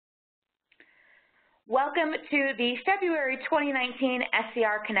Welcome to the February 2019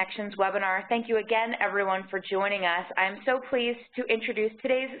 SCR Connections webinar. Thank you again, everyone, for joining us. I'm so pleased to introduce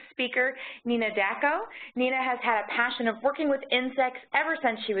today's speaker, Nina Dacko. Nina has had a passion of working with insects ever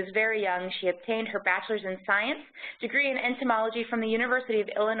since she was very young. She obtained her bachelor's in science degree in entomology from the University of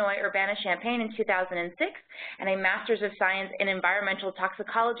Illinois Urbana-Champaign in 2006 and a master's of science in environmental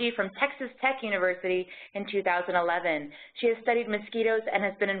toxicology from Texas Tech University in 2011. She has studied mosquitoes and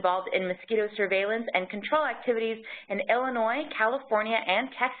has been involved in mosquito surveillance and control activities in Illinois, California, and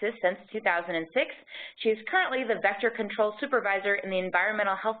Texas since 2006. She is currently the Vector Control Supervisor in the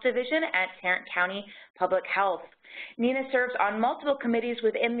Environmental Health Division at Tarrant County Public Health. Nina serves on multiple committees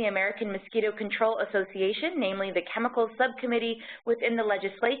within the American Mosquito Control Association, namely the Chemicals Subcommittee within the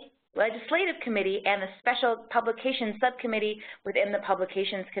Legislative Committee and the Special Publications Subcommittee within the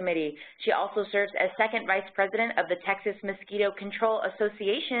Publications Committee. She also serves as Second Vice President of the Texas Mosquito Control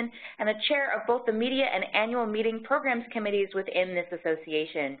Association and the Chair of both the Media and Annual Meeting Programs Committees within this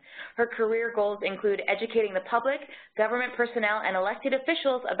association. Her career goals include educating the public, government personnel, and elected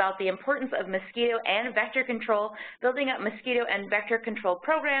officials about the importance of mosquito and vector control, building up mosquito and vector control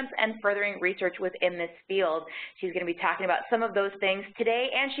programs, and furthering research within this field. She's going to be talking about some of those things today,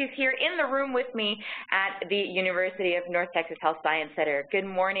 and she's here in the room with me at the University of North Texas Health Science Center. Good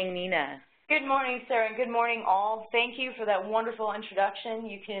morning, Nina. Good morning, Sarah, and good morning, all. Thank you for that wonderful introduction.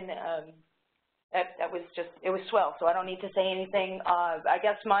 You can, that was just, it was swell, so I don't need to say anything. I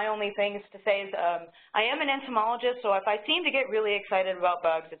guess my only things to say is I am an entomologist, so if I seem to get really excited about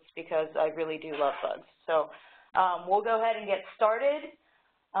bugs, it's because I really do love bugs. So we'll go ahead and get started.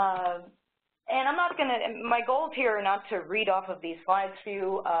 And I'm not going to, my goals here are not to read off of these slides for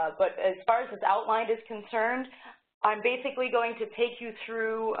you, but as far as this outline is concerned, I'm basically going to take you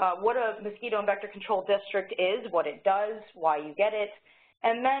through what a mosquito and vector control district is, what it does, why you get it,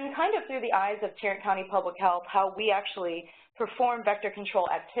 and then kind of through the eyes of Tarrant County Public Health, how we actually perform vector control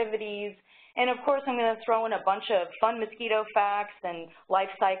activities. And of course, I'm going to throw in a bunch of fun mosquito facts and life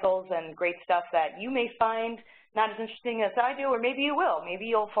cycles and great stuff that you may find not as interesting as I do, or maybe you will. Maybe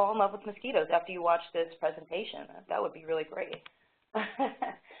you'll fall in love with mosquitoes after you watch this presentation. That would be really great.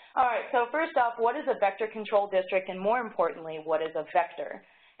 All right, so first off, what is a vector control district, and more importantly, what is a vector?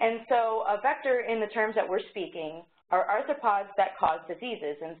 And so a vector, in the terms that we're speaking, are arthropods that cause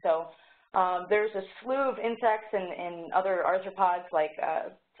diseases. And so there's a slew of insects and other arthropods like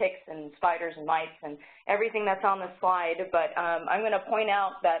ticks and spiders and mites and everything that's on the slide, but I'm going to point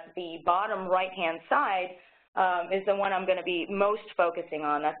out that the bottom right-hand side is the one I'm going to be most focusing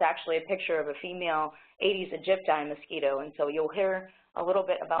on. That's actually a picture of a female Aedes aegypti mosquito, and so you'll hear a little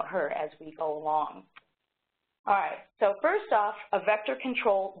bit about her as we go along. All right, so first off, a vector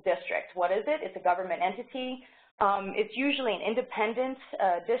control district. What is it? It's a government entity. It's usually an independent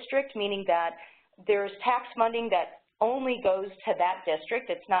district, meaning that there's tax funding that only goes to that district.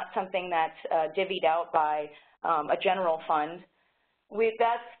 It's not something that's divvied out by a general fund.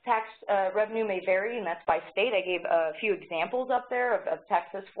 That tax revenue may vary, and that's by state. I gave a few examples up there of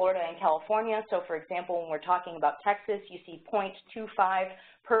Texas, Florida, and California. So, for example, when we're talking about Texas, you see 0.25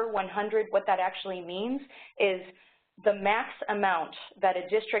 per 100. What that actually means is the max amount that a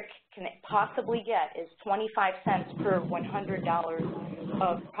district can possibly get is 25 cents per $100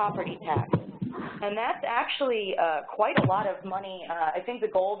 of property tax. And that's actually quite a lot of money. I think the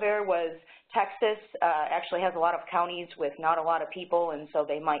goal there was Texas actually has a lot of counties with not a lot of people, and so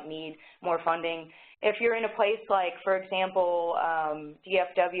they might need more funding. If you're in a place like, for example,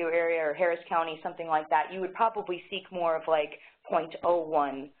 DFW area or Harris County, something like that, you would probably seek more of like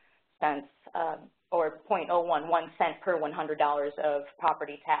 0.01 cents or 0.011 cent per $100 of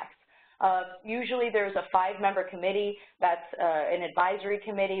property tax. Usually there's a 5-member committee that's an advisory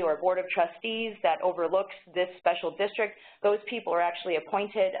committee or a board of trustees that overlooks this special district. Those people are actually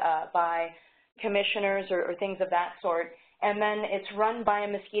appointed by commissioners or things of that sort, and then it's run by a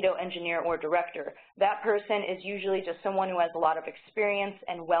mosquito engineer or director. That person is usually just someone who has a lot of experience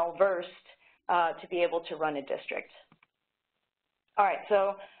and well-versed to be able to run a district. All right,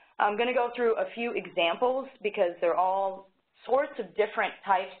 so I'm going to go through a few examples because they're all sorts of different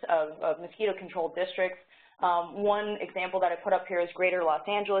types of mosquito control districts. One example that I put up here is Greater Los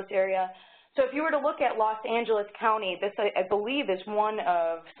Angeles area. So if you were to look at Los Angeles County, this I believe is one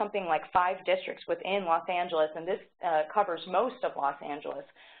of something like 5 districts within Los Angeles, and this covers most of Los Angeles.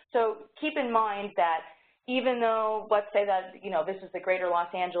 So keep in mind that even though, let's say that, you know, this is the Greater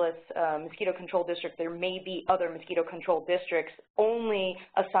Los Angeles Mosquito Control District, there may be other mosquito control districts only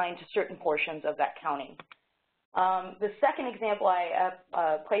assigned to certain portions of that county. The second example I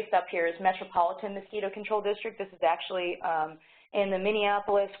placed up here is Metropolitan Mosquito Control District. This is actually in the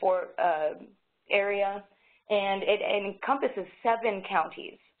Minneapolis area, and it encompasses 7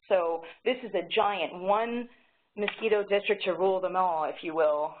 counties. So this is a giant one mosquito district to rule them all, if you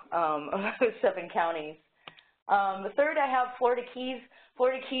will, of those 7 counties. The third, I have Florida Keys.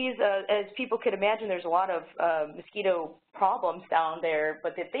 Florida Keys, as people could imagine, there's a lot of mosquito problems down there,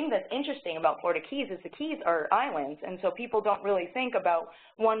 but the thing that's interesting about Florida Keys is the Keys are islands, and so people don't really think about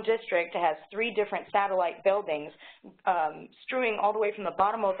one district that has 3 different satellite buildings strewing all the way from the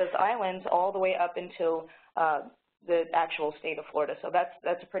bottom of those islands all the way up until the actual state of Florida. So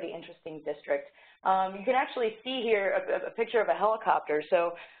that's a pretty interesting district. You can actually see here a picture of a helicopter.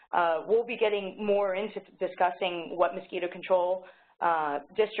 So we'll be getting more into discussing what mosquito control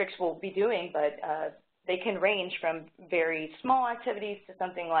districts will be doing, but they can range from very small activities to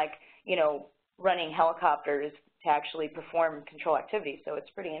something like, you know, running helicopters to actually perform control activities. So it's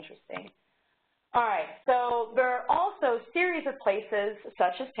pretty interesting. All right, so there are also a series of places,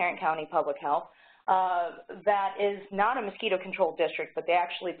 such as Tarrant County Public Health, that is not a mosquito control district, but they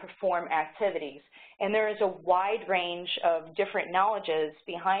actually perform activities. And there is a wide range of different knowledges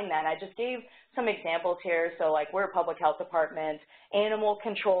behind that. I just gave some examples here. So like we're a public health department, animal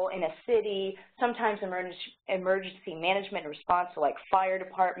control in a city, sometimes emergency management and response, so like fire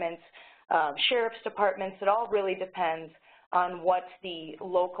departments, sheriff's departments. It all really depends on what the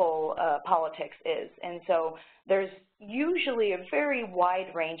local politics is. And so there's usually a very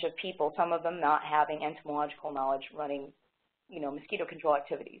wide range of people, some of them not having entomological knowledge, running, you know, mosquito control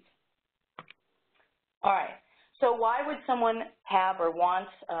activities. All right, so why would someone have or want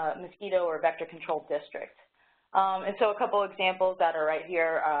a mosquito or vector control district? And so a couple examples that are right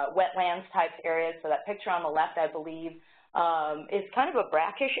here, wetlands type areas. So that picture on the left, I believe, is kind of a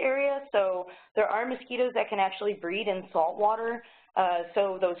brackish area. So there are mosquitoes that can actually breed in salt water.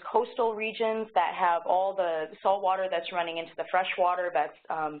 So those coastal regions that have all the salt water that's running into the fresh water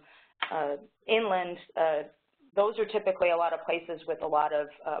that's inland, those are typically a lot of places with a lot of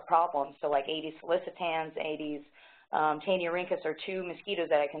problems. So like Aedes sollicitans, Aedes taeniorhynchus are 2 mosquitoes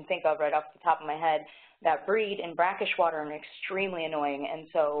that I can think of right off the top of my head that breed in brackish water and are extremely annoying. And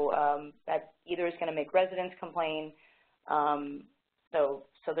so that either is going to make residents complain. So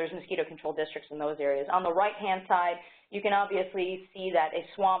there's mosquito control districts in those areas. On the right-hand side, you can obviously see that a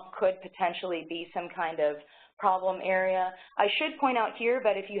swamp could potentially be some kind of problem area. I should point out here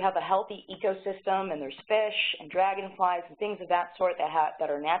that if you have a healthy ecosystem and there's fish and dragonflies and things of that sort that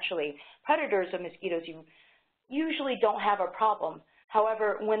are naturally predators of mosquitoes, you usually don't have a problem.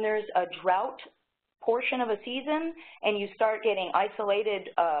 However, when there's a drought portion of a season and you start getting isolated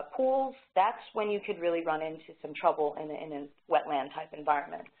pools, that's when you could really run into some trouble in a wetland type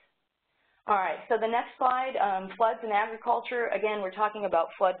environment. All right, so the next slide, floods in agriculture. Again, we're talking about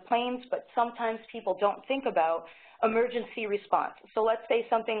floodplains, but sometimes people don't think about emergency response. So let's say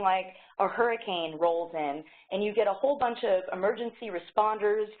something like a hurricane rolls in and you get a whole bunch of emergency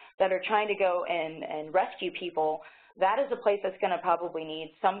responders that are trying to go and rescue people. That is a place that's going to probably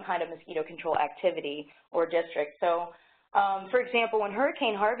need some kind of mosquito control activity or district. So, for example, when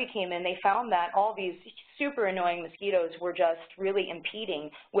Hurricane Harvey came in, they found that all these super annoying mosquitoes were just really impeding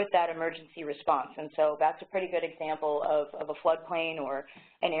with that emergency response. And so that's a pretty good example of a floodplain or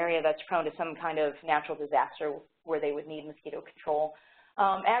an area that's prone to some kind of natural disaster where they would need mosquito control.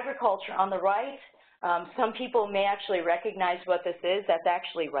 Agriculture on the right, some people may actually recognize what this is. That's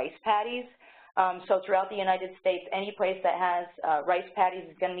actually rice paddies. So throughout the United States, any place that has rice paddies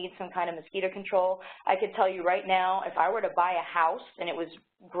is going to need some kind of mosquito control. I could tell you right now, if I were to buy a house and it was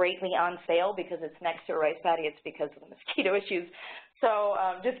greatly on sale because it's next to a rice paddy, it's because of the mosquito issues. So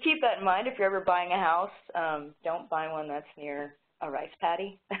just keep that in mind if you're ever buying a house. Don't buy one that's near a rice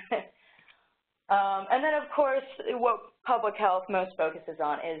paddy. And then, of course, what public health most focuses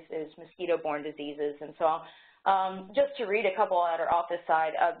on is mosquito-borne diseases. And so just to read a couple that are off this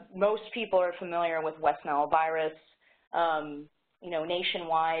side, most people are familiar with West Nile virus. You know,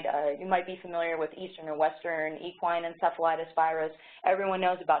 nationwide, you might be familiar with Eastern or Western equine encephalitis virus. Everyone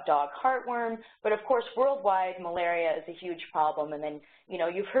knows about dog heartworm, but of course, worldwide, malaria is a huge problem. And then, you know,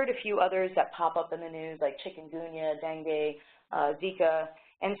 you've heard a few others that pop up in the news, like chikungunya, dengue, Zika.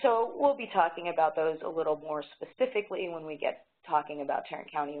 And so we'll be talking about those a little more specifically when we get talking about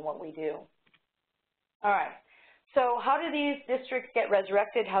Tarrant County and what we do. All right. So how do these districts get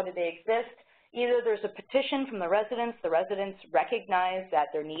resurrected? How do they exist? Either there's a petition from the residents recognize that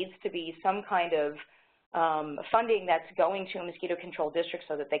there needs to be some kind of funding that's going to a mosquito control district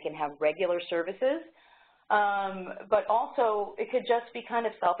so that they can have regular services. But also, it could just be kind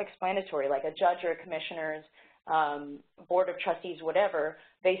of self-explanatory, like a judge or a commissioner's board of trustees, whatever,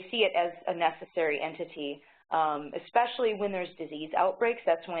 they see it as a necessary entity especially when there's disease outbreaks.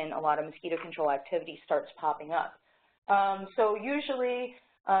 That's when a lot of mosquito control activity starts popping up. So usually,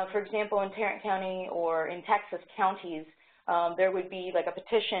 for example, in Tarrant County or in Texas counties, there would be like a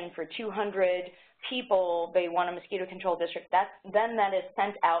petition for 200 people. They want a mosquito control district. Then that is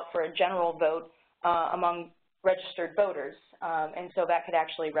sent out for a general vote among registered voters, and so that could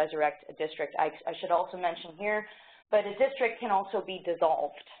actually resurrect a district. I should also mention here, but a district can also be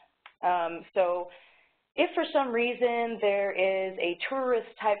dissolved. So if for some reason there is a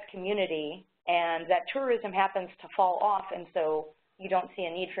tourist-type community and that tourism happens to fall off, and so you don't see a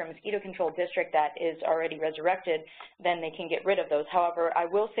need for a mosquito control district that is already resurrected, then they can get rid of those. However, I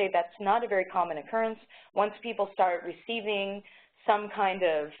will say that's not a very common occurrence. Once people start receiving some kind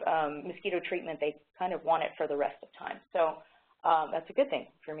of mosquito treatment, they kind of want it for the rest of time. So that's a good thing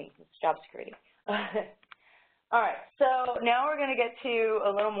for me. It's job security. All right, so now we're going to get to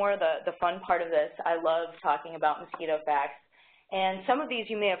a little more of the fun part of this. I love talking about mosquito facts. And some of these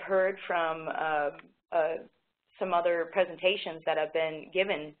you may have heard from some other presentations that have been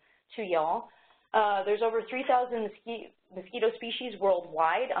given to y'all. There's over 3,000 mosquito species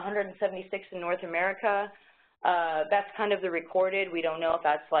worldwide, 176 in North America. That's kind of the recorded. We don't know if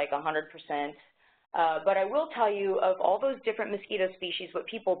that's like 100%. But I will tell you, of all those different mosquito species, what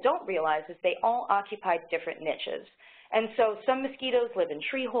people don't realize is they all occupy different niches. And so some mosquitoes live in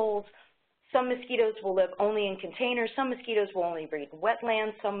tree holes. Some mosquitoes will live only in containers. Some mosquitoes will only breed in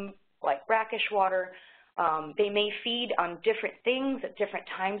wetlands, some like brackish water. They may feed on different things at different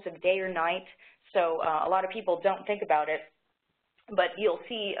times of day or night. So a lot of people don't think about it. But you'll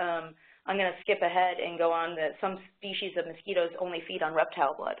see, I'm going to skip ahead and go on that some species of mosquitoes only feed on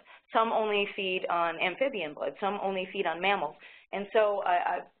reptile blood. Some only feed on amphibian blood. Some only feed on mammals. And so,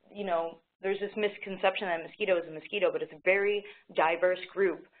 you know, there's this misconception that a mosquito is a mosquito, but it's a very diverse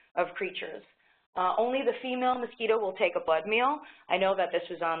group of creatures. Only the female mosquito will take a blood meal. I know that this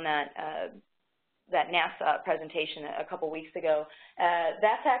was on that NASA presentation a couple weeks ago.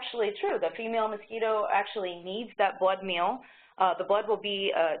 That's actually true. The female mosquito actually needs that blood meal. The blood will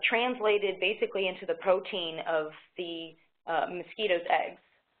be translated basically into the protein of the mosquito's eggs.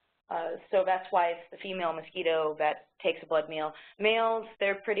 So that's why it's the female mosquito that takes a blood meal. Males,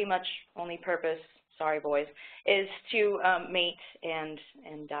 their pretty much only purpose, sorry boys, is to mate and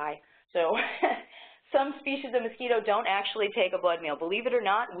die. So some species of mosquito don't actually take a blood meal. Believe it or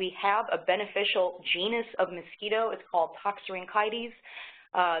not, we have a beneficial genus of mosquito. It's called Toxorynchides.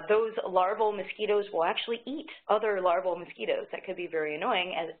 Those larval mosquitoes will actually eat other larval mosquitoes. That could be very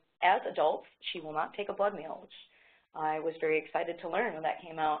annoying. As adults, she will not take a blood meal, which I was very excited to learn when that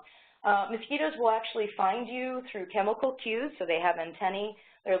came out. Mosquitoes will actually find you through chemical cues, so they have antennae.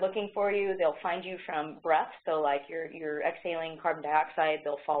 They're looking for you. They'll find you from breath, so like you're exhaling carbon dioxide,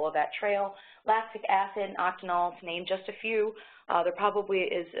 they'll follow that trail. Lactic acid and octanol, to name just a few. There probably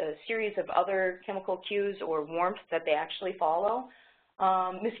is a series of other chemical cues or warmth that they actually follow.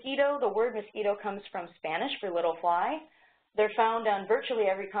 Mosquito, the word mosquito comes from Spanish for little fly. They're found on virtually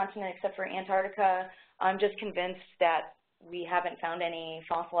every continent except for Antarctica. I'm just convinced that we haven't found any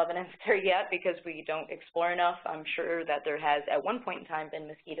fossil evidence there yet because we don't explore enough. I'm sure that there has at one point in time been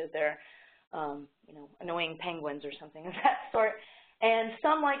mosquitoes there, you know, annoying penguins or something of that sort. And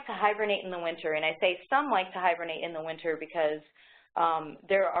some like to hibernate in the winter, and I say some like to hibernate in the winter because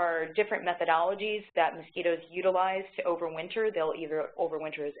there are different methodologies that mosquitoes utilize to overwinter. They'll either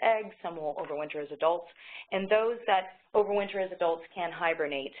overwinter as eggs, some will overwinter as adults, and those that overwinter as adults can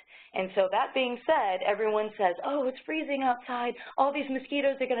hibernate. And so that being said, everyone says, oh, it's freezing outside, all these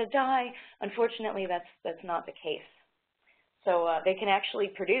mosquitoes are going to die. Unfortunately, that's not the case. So they can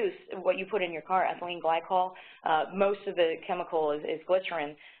actually produce what you put in your car, ethylene glycol. Most of the chemical is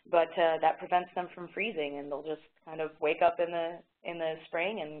glycerin, but that prevents them from freezing, and they'll just kind of wake up in the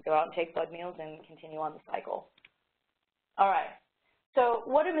spring and go out and take blood meals and continue on the cycle. All right. So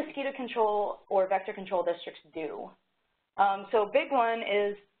what do mosquito control or vector control districts do? So a big one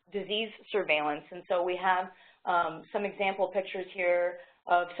is disease surveillance, and so we have some example pictures here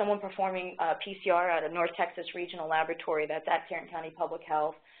of someone performing PCR at a North Texas Regional Laboratory that's at Tarrant County Public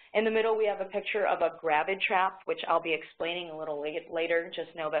Health. In the middle, we have a picture of a gravid trap, which I'll be explaining a little later.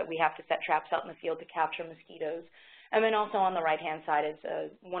 Just know that we have to set traps out in the field to capture mosquitoes. And then also on the right-hand side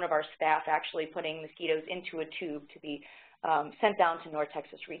is one of our staff actually putting mosquitoes into a tube to be sent down to North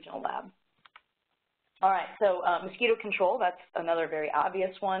Texas Regional Lab. All right, so mosquito control, that's another very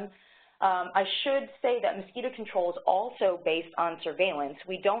obvious one. I should say that mosquito control is also based on surveillance.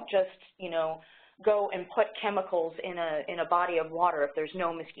 We don't just, you know, go and put chemicals in a body of water if there's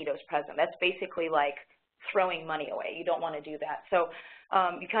no mosquitoes present. That's basically like throwing money away. You don't want to do that. So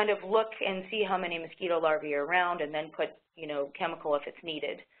you kind of look and see how many mosquito larvae are around and then put, you know, chemical if it's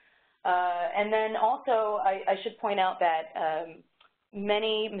needed. And then also I should point out that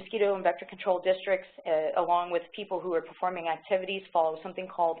many mosquito and vector control districts, along with people who are performing activities, follow something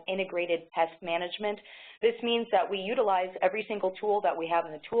called integrated pest management. This means that we utilize every single tool that we have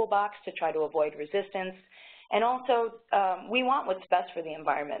in the toolbox to try to avoid resistance. And also, we want what's best for the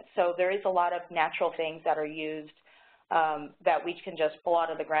environment. So there is a lot of natural things that are used that we can just pull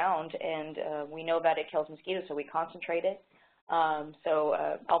out of the ground, and we know that it kills mosquitoes, so we concentrate it.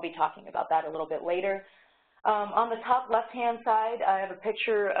 I'll be talking about that a little bit later. On the top left-hand side, I have a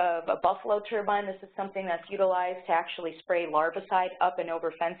picture of a buffalo turbine. This is something that's utilized to actually spray larvicide up and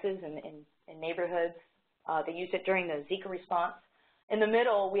over fences in neighborhoods. They use it during the Zika response. In the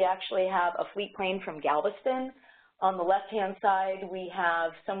middle, we actually have a fleet plane from Galveston. On the left-hand side, we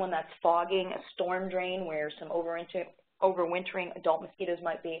have someone that's fogging a storm drain where some overwintering adult mosquitoes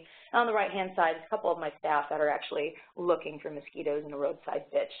might be. And on the right-hand side, a couple of my staff that are actually looking for mosquitoes in a roadside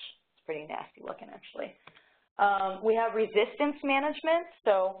ditch. It's pretty nasty looking, actually. We have resistance management.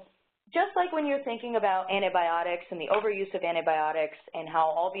 So just like when you're thinking about antibiotics and the overuse of antibiotics and how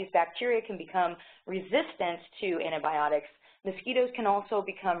all these bacteria can become resistant to antibiotics, mosquitoes can also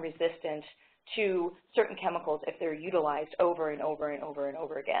become resistant to certain chemicals if they're utilized over and over and over and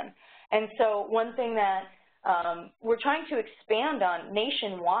over again. And so one thing that we're trying to expand on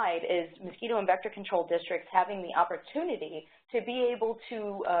nationwide is mosquito and vector control districts having the opportunity to be able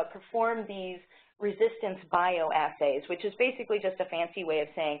to perform these resistance bioassays, which is basically just a fancy way of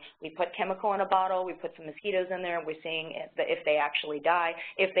saying we put chemical in a bottle, we put some mosquitoes in there, we're seeing if they actually die.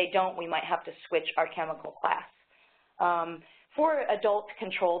 If they don't, we might have to switch our chemical class. For adult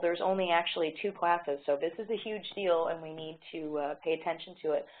control, there's only actually 2 classes, so this is a huge deal and we need to pay attention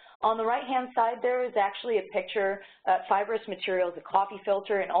to it. On the right-hand side, there is actually a picture of fibrous materials, a coffee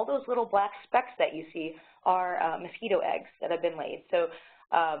filter, and all those little black specks that you see are mosquito eggs that have been laid. So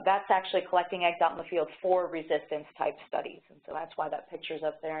that's actually collecting eggs out in the field for resistance-type studies, and so that's why that picture's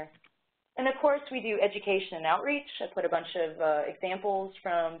up there. And, of course, we do education and outreach. I put a bunch of examples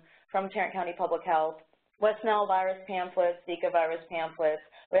from Tarrant County Public Health. West Nile virus pamphlets, Zika virus pamphlets.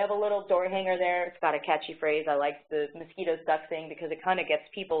 We have a little door hanger there. It's got a catchy phrase. I like the mosquito stuck thing because it kind of gets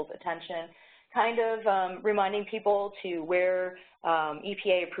people's attention, kind of reminding people to wear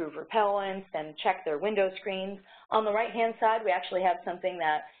EPA-approved repellents and check their window screens. On the right-hand side, we actually have something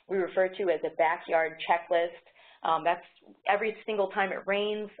that we refer to as a backyard checklist. That's every single time it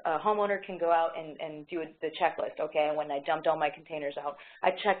rains, a homeowner can go out and do the checklist. Okay, when I dumped all my containers out,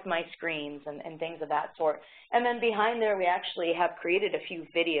 I checked my screens and things of that sort. And then behind there, we actually have created a few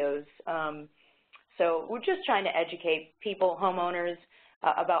videos. So we're just trying to educate people, homeowners,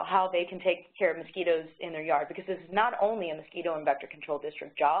 about how they can take care of mosquitoes in their yard, because this is not only a mosquito and vector control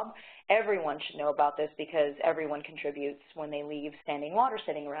district job. Everyone should know about this because everyone contributes when they leave standing water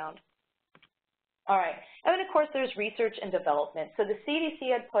sitting around. All right, and then of course there's research and development. So the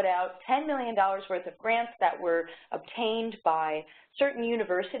CDC had put out $10 million worth of grants that were obtained by certain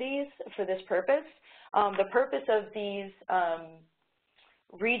universities for this purpose. The purpose of these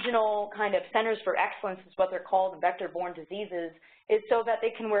regional kind of centers for excellence is what they're called, vector-borne diseases, is so that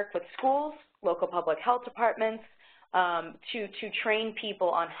they can work with schools, local public health departments, to train people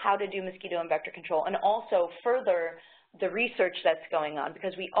on how to do mosquito and vector control, and also further the research that's going on,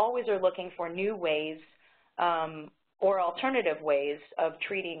 because we always are looking for new ways or alternative ways of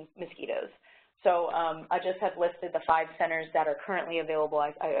treating mosquitoes. So I just have listed the 5 centers that are currently available.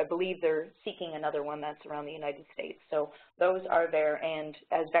 I believe they're seeking another one that's around the United States. So those are there, and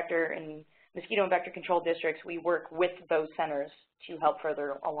as mosquito and vector control districts, we work with those centers to help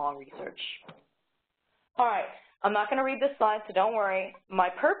further along research. All right. I'm not going to read this slide, so don't worry. My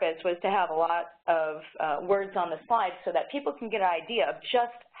purpose was to have a lot of words on the slide so that people can get an idea of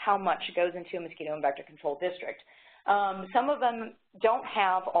just how much goes into a mosquito and vector control district. Some of them don't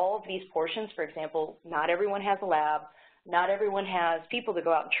have all of these portions. For example, not everyone has a lab. Not everyone has people to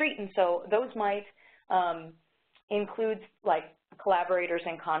go out and treat, and so those might include like collaborators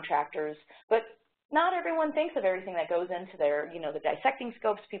and contractors. But not everyone thinks of everything that goes into their, the dissecting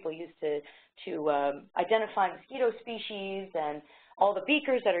scopes people use to identify mosquito species, and all the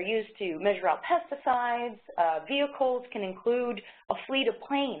beakers that are used to measure out pesticides. Vehicles can include a fleet of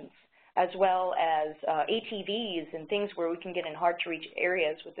planes, as well as ATVs and things where we can get in hard-to-reach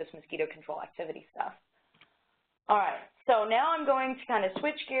areas with this mosquito control activity stuff. All right, so now I'm going to kind of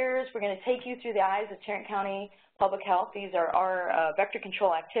switch gears. We're going to take you through the eyes of Tarrant County Public Health. These are our vector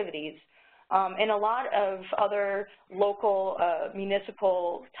control activities. And a lot of other local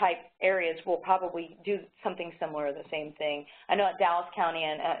municipal type areas will probably do something similar, the same thing. I know at Dallas County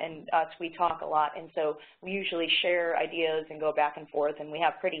and us, we talk a lot, and so we usually share ideas and go back and forth, and we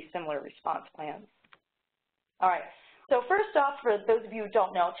have pretty similar response plans. All right, so first off, for those of you who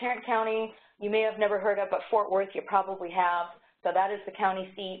don't know, Tarrant County, you may have never heard of, but Fort Worth you probably have. So that is the county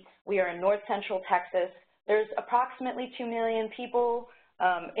seat. We are in north central Texas. There's approximately 2 million people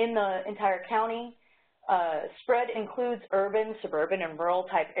in the entire county. Spread includes urban, suburban, and rural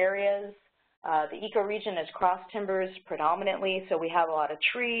type areas. The ecoregion is cross timbers predominantly, so we have a lot of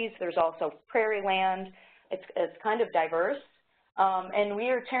trees. There's also prairie land. It's kind of diverse. And we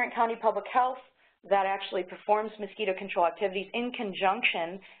are Tarrant County Public Health that actually performs mosquito control activities in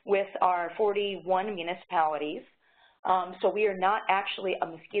conjunction with our 41 municipalities. So we are not actually a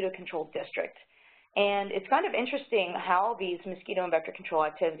mosquito control district. And it's kind of interesting how these mosquito and vector control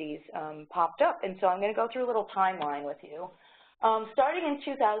activities popped up. And so I'm going to go through a little timeline with you. Starting in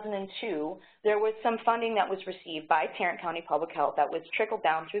 2002, there was some funding that was received by Tarrant County Public Health that was trickled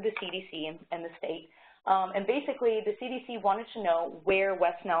down through the CDC and the state. And basically, the CDC wanted to know where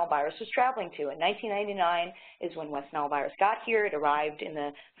West Nile virus was traveling to. In 1999 is when West Nile virus got here. It arrived in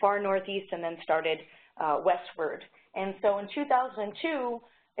the far northeast and then started westward. And so in 2002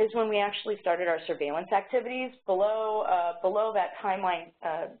 is when we actually started our surveillance activities. Below that timeline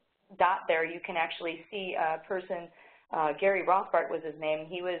dot there, you can actually see a person, Gary Rothbart was his name.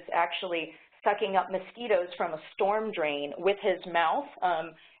 He was actually sucking up mosquitoes from a storm drain with his mouth.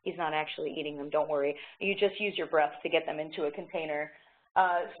 He's not actually eating them, don't worry. You just use your breath to get them into a container.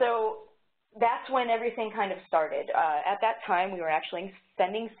 So that's when everything kind of started. At that time, we were actually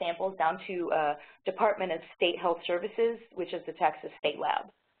sending samples down to Department of State Health Services, which is the Texas State Lab.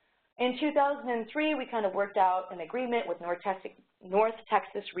 In 2003, we kind of worked out an agreement with North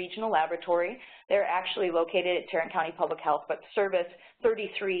Texas Regional Laboratory. They're actually located at Tarrant County Public Health, but service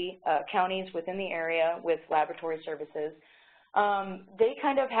 33 counties within the area with laboratory services. They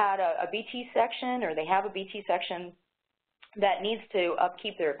kind of had a BT section, or they have a BT section that needs to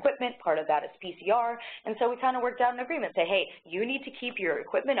upkeep their equipment. Part of that is PCR, and so we kind of worked out an agreement, say, hey, you need to keep your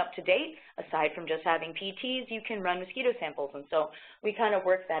equipment up to date. Aside from just having PTs, you can run mosquito samples, and so we kind of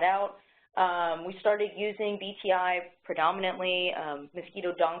worked that out. We started using BTI predominantly,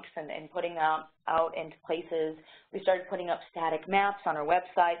 mosquito dunks, and putting them out into places. We started putting up static maps on our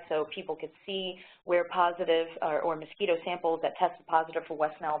website so people could see where positive or mosquito samples that tested positive for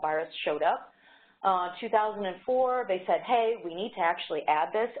West Nile virus showed up. 2004, they said, hey, we need to actually add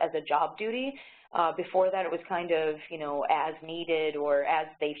this as a job duty. Before that, it was kind of, you know, as needed or as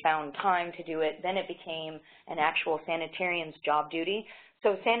they found time to do it. Then it became an actual sanitarian's job duty.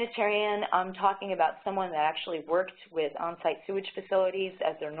 So sanitarian, I'm talking about someone that actually worked with on-site sewage facilities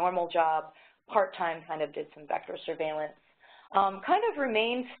as their normal job, part-time, kind of did some vector surveillance. Kind of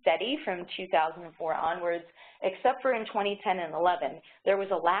remained steady from 2004 onwards, except for in 2010 and 11. There was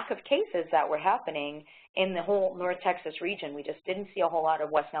a lack of cases that were happening in the whole North Texas region. We just didn't see a whole lot of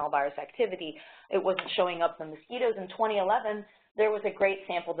West Nile virus activity. It wasn't showing up in mosquitoes. In 2011, there was a great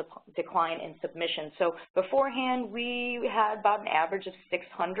sample decline in submission. So beforehand, we had about an average of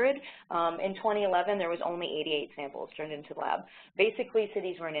 600. In 2011, there was only 88 samples turned into the lab. Basically,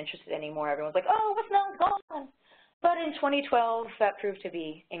 cities weren't interested anymore. Everyone's like, oh, West Nile's gone. But in 2012, that proved to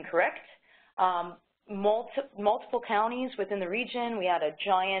be incorrect. Multiple counties within the region, we had a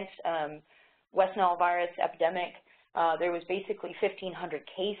giant West Nile virus epidemic. There was basically 1,500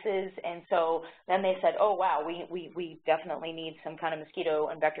 cases, and so then they said, oh, wow, we definitely need some kind of mosquito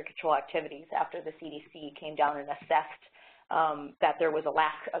and vector control activities after the CDC came down and assessed that there was a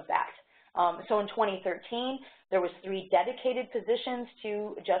lack of that. So in 2013, there was 3 dedicated positions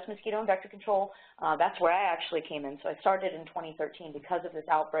to just mosquito and vector control. That's where I actually came in. So I started in 2013 because of this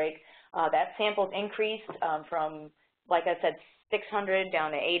outbreak. That samples increased from, like I said, 600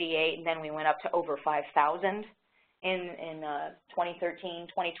 down to 88, and then we went up to over 5,000 in 2013.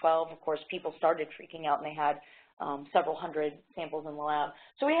 2012, of course, people started freaking out, and they had several hundred samples in the lab.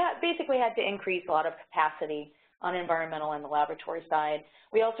 So we basically had to increase a lot of capacity on environmental and the laboratory side.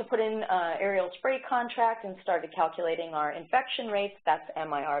 We also put in aerial spray contract and started calculating our infection rates. That's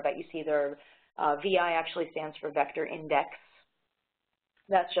MIR that you see there. VI actually stands for vector index.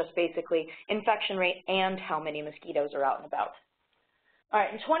 That's just basically infection rate and how many mosquitoes are out and about. All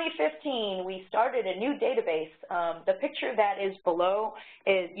right, in 2015, we started a new database. The picture that is below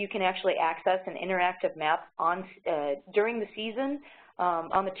is you can actually access an interactive map on during the season.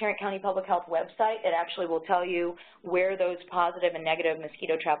 On the Tarrant County Public Health website, it actually will tell you where those positive and negative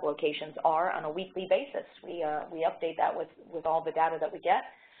mosquito trap locations are on a weekly basis. We update that with all the data that we get.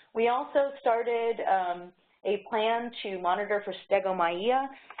 We also started a plan to monitor for stegomyia.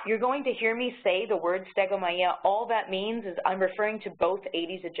 You're going to hear me say the word stegomyia. All that means is I'm referring to both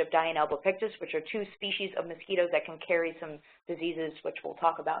Aedes aegypti and albopictus, which are two species of mosquitoes that can carry some diseases, which we'll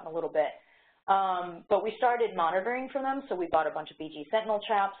talk about in a little bit. But we started monitoring for them, so we bought a bunch of BG Sentinel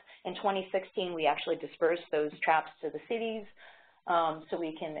traps. In 2016, we actually dispersed those traps to the cities so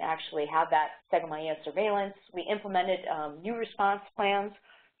we can actually have that stegomyia surveillance. We implemented new response plans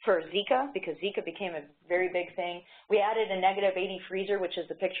for Zika, because Zika became a very big thing. We added a -80 freezer, which is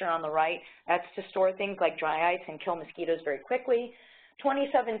the picture on the right. That's to store things like dry ice and kill mosquitoes very quickly.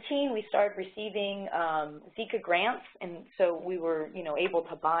 2017, we started receiving Zika grants, and so we were, able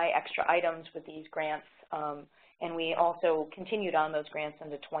to buy extra items with these grants, and we also continued on those grants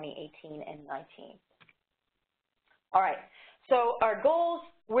into 2018 and 19. All right, so our goals,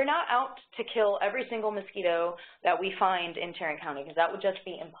 we're not out to kill every single mosquito that we find in Tarrant County, because that would just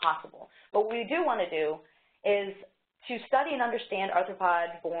be impossible. But what we do want to do is to study and understand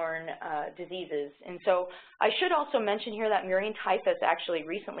arthropod-borne diseases. And so I should also mention here that murine typhus actually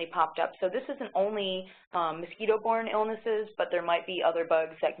recently popped up. So this isn't only mosquito-borne illnesses, but there might be other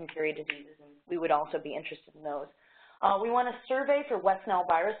bugs that can carry diseases, and we would also be interested in those. We want to survey for West Nile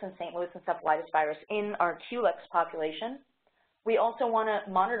virus and St. Louis encephalitis virus in our Culex population. We also want to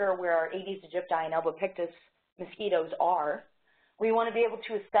monitor where our Aedes aegypti and albopictus mosquitoes are. We want to be able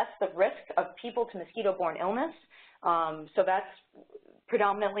to assess the risk of people to mosquito-borne illness. So that's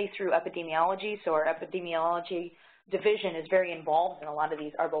predominantly through epidemiology. So our epidemiology division is very involved in a lot of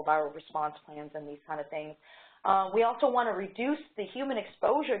these arboviral response plans and these kind of things. We also want to reduce the human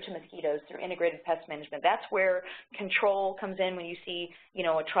exposure to mosquitoes through integrated pest management. That's where control comes in when you see,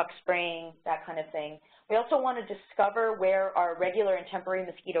 a truck spraying, that kind of thing. We also want to discover where our regular and temporary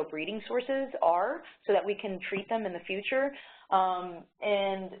mosquito breeding sources are so that we can treat them in the future.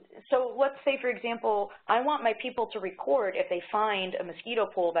 And so let's say, for example, I want my people to record if they find a mosquito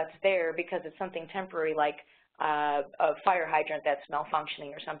pool that's there because it's something temporary like a fire hydrant that's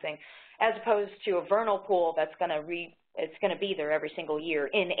malfunctioning or something, as opposed to a vernal pool that's going to be there every single year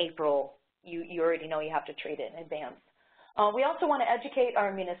in April. You already know you have to treat it in advance. We also want to educate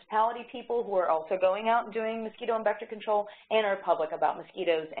our municipality people who are also going out and doing mosquito and vector control, and our public about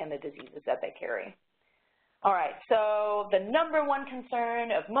mosquitoes and the diseases that they carry. All right, so the #1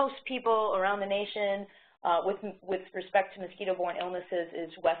 concern of most people around the nation with respect to mosquito-borne illnesses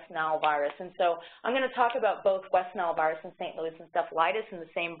is West Nile virus. And so I'm going to talk about both West Nile virus and St. Louis encephalitis in the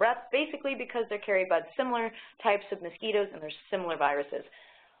same breath, basically because they're carried by similar types of mosquitoes and they're similar viruses.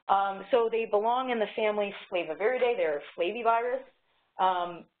 So they belong in the family Flaviviridae. They're a flavivirus.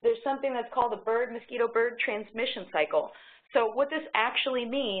 There's something that's called the bird-mosquito-bird transmission cycle. So what this actually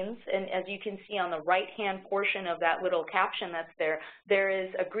means, and as you can see on the right-hand portion of that little caption that's there, there is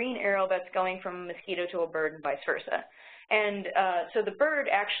a green arrow that's going from a mosquito to a bird and vice versa. And so the bird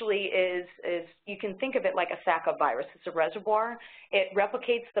actually is, you can think of it like a sack of virus. It's a reservoir. It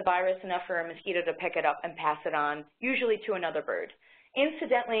replicates the virus enough for a mosquito to pick it up and pass it on, usually to another bird.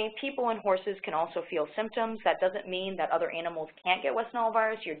 Incidentally, people and horses can also feel symptoms. That doesn't mean that other animals can't get West Nile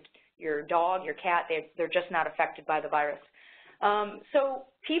virus. Your dog, your cat, they're just not affected by the virus. So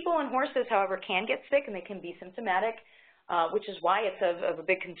people and horses, however, can get sick and they can be symptomatic, which is why it's of a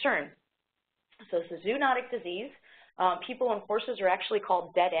big concern. So it's a zoonotic disease. People and horses are actually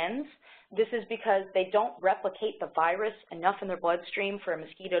called dead ends. This is because they don't replicate the virus enough in their bloodstream for a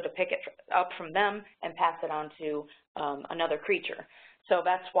mosquito to pick it up from them and pass it on to another creature. So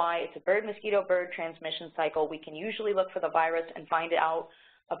that's why it's a bird-mosquito-bird transmission cycle. We can usually look for the virus and find out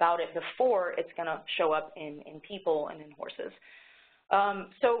about it before it's going to show up in people and in horses.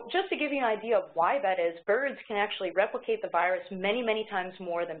 So just to give you an idea of why that is, birds can actually replicate the virus many, many times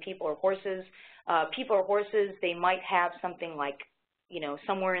more than people or horses. People or horses, they might have something like,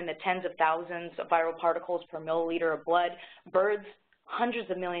 somewhere in the tens of thousands of viral particles per milliliter of blood. Birds, hundreds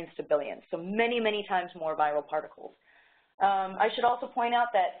of millions to billions, so many, many times more viral particles. I should also point out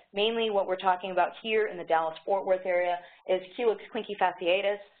that mainly what we're talking about here in the Dallas-Fort Worth area is Culex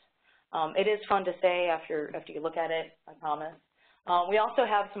clinquefasciatus. It is fun to say after you look at it, I promise. We also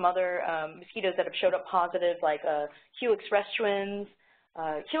have some other mosquitoes that have showed up positive, like Culex restruens.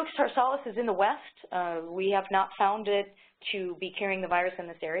 Culex tarsalis is in the west. We have not found it to be carrying the virus in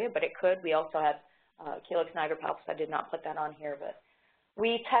this area, but it could. We also have Culex nigropalpus. I did not put that on here, but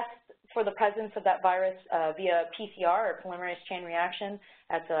we test for the presence of that virus via PCR, or polymerase chain reaction.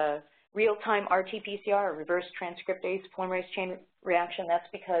 That's a real-time RT-PCR, or reverse transcriptase polymerase chain reaction. That's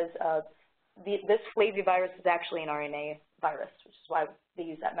because this flavivirus is actually an RNA virus, which is why they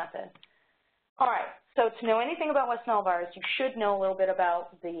use that method. All right, so to know anything about West Nile virus, you should know a little bit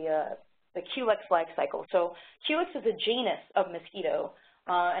about the Culex life cycle. So Culex is a genus of mosquito,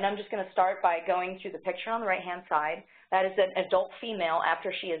 and I'm just going to start by going through the picture on the right-hand side. That is an adult female.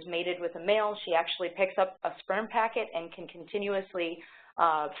 After she is mated with a male, she actually picks up a sperm packet and can continuously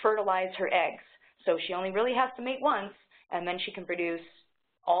fertilize her eggs. So she only really has to mate once, and then she can produce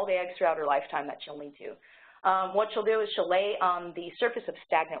all the eggs throughout her lifetime that she'll need to. What she'll do is she'll lay on the surface of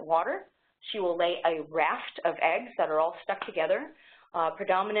stagnant water. She will lay a raft of eggs that are all stuck together.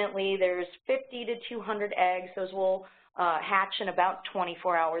 Predominantly, there's 50 to 200 eggs. Those will hatch in about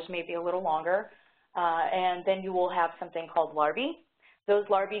 24 hours, maybe a little longer. And then you will have something called larvae. Those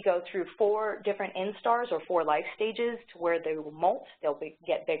larvae go through 4 different instars or 4 life stages to where they will molt. They'll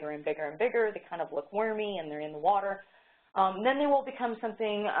get bigger and bigger and bigger. They kind of look wormy and they're in the water. Then they will become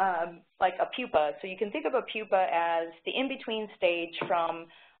something like a pupa. So you can think of a pupa as the in-between stage from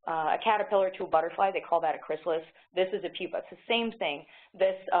a caterpillar to a butterfly. They call that a chrysalis. This is a pupa. It's the same thing.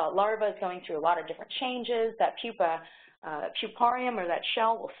 This larva is going through a lot of different changes. That pupa, puparium, or that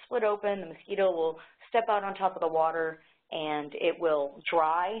shell, will split open. The mosquito will step out on top of the water, and it will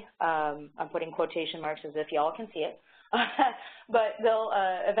dry. I'm putting quotation marks as if y'all can see it. But they'll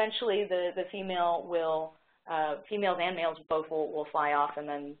eventually the female will, females and males both will fly off and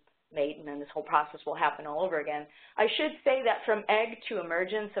then mate, and then this whole process will happen all over again. I should say that from egg to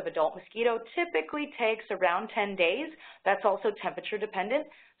emergence of adult mosquito typically takes around 10 days. That's also temperature dependent.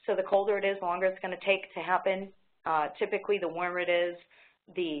 So the colder it is, the longer it's going to take to happen. Typically, the warmer it is,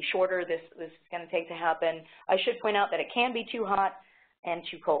 the shorter this is going to take to happen. I should point out that it can be too hot and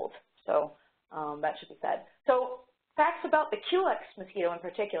too cold. So that should be said. So facts about the Culex mosquito in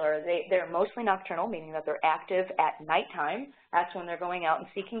particular, they're mostly nocturnal, meaning that they're active at nighttime. That's when they're going out and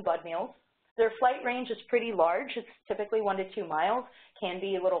seeking blood meals. Their flight range is pretty large. It's typically 1 to 2 miles, can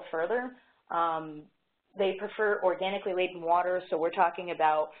be a little further. They prefer organically laden water, so we're talking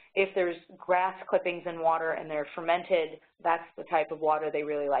about if there's grass clippings in water and they're fermented, that's the type of water they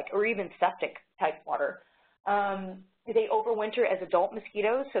really like, or even septic type water. They overwinter as adult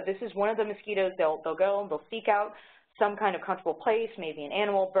mosquitoes, so this is one of the mosquitoes they'll go and they'll seek out some kind of comfortable place, maybe an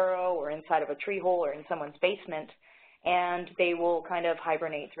animal burrow or inside of a tree hole or in someone's basement, and they will kind of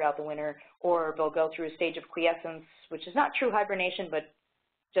hibernate throughout the winter, or they'll go through a stage of quiescence, which is not true hibernation, but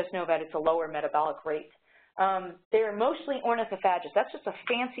just know that it's a lower metabolic rate. They're mostly ornithophagous. That's just a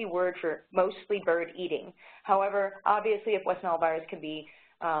fancy word for mostly bird eating. However, obviously if West Nile virus can be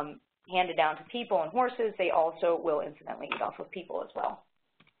handed down to people and horses, they also will incidentally eat off of people as well.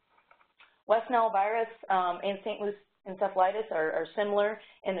 West Nile virus and St. Louis encephalitis are similar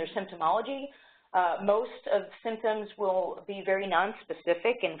in their symptomology. Most of symptoms will be very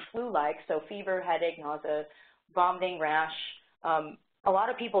nonspecific and flu-like, so fever, headache, nausea, vomiting, rash. A lot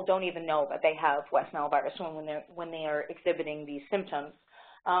of people don't even know that they have West Nile virus when they are exhibiting these symptoms.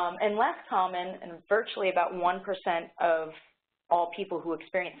 And less common, and virtually about 1% of all people who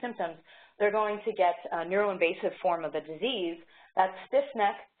experience symptoms, they're going to get a neuroinvasive form of the disease. That's stiff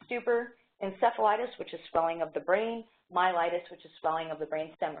neck, stupor, encephalitis, which is swelling of the brain, myelitis, which is swelling of the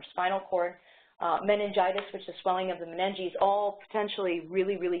brainstem or spinal cord, meningitis, which is swelling of the meninges, all potentially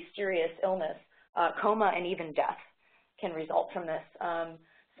really, really serious illness, coma, and even death can result from this.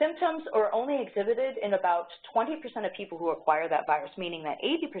 Symptoms are only exhibited in about 20% of people who acquire that virus, meaning that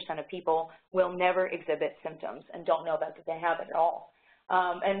 80% of people will never exhibit symptoms and don't know that they have it at all.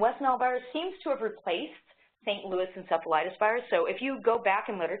 And West Nile virus seems to have replaced St. Louis encephalitis virus. So if you go back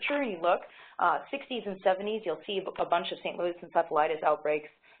in literature and you look, 60s and 70s, you'll see a bunch of St. Louis encephalitis outbreaks.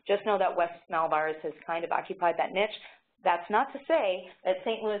 Just know that West Nile virus has kind of occupied that niche. That's not to say that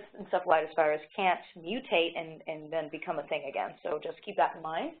St. Louis encephalitis virus can't mutate and then become a thing again. So just keep that in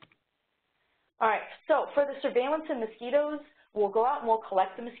mind. All right, so for the surveillance in mosquitoes, we'll go out and we'll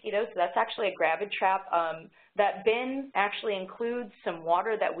collect the mosquitoes. So that's actually a gravid trap. That bin actually includes some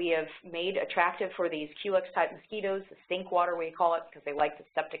water that we have made attractive for these Culex-type mosquitoes, the stink water we call it, because they like the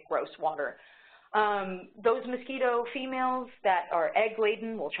septic, gross water. Those mosquito females that are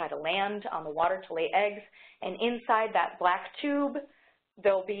egg-laden will try to land on the water to lay eggs, and inside that black tube,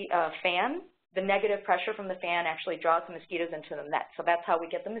 there'll be a fan. The negative pressure from the fan actually draws the mosquitoes into the net. So that's how we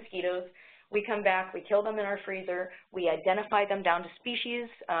get the mosquitoes. We come back, we kill them in our freezer, we identify them down to species.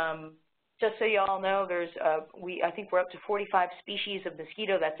 Just so you all know, there's I think we're up to 45 species of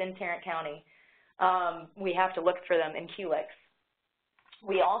mosquito that's in Tarrant County. We have to look for them in Culex.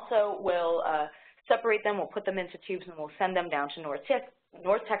 We also will separate them, we'll put them into tubes, and we'll send them down to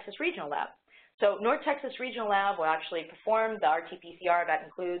North Texas Regional Lab. So North Texas Regional Lab will actually perform the RT-PCR. That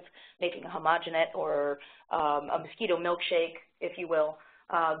includes making a homogenate or a mosquito milkshake, if you will.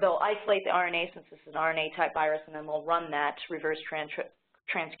 they'll isolate the RNA since this is an RNA-type virus, and then they'll run that reverse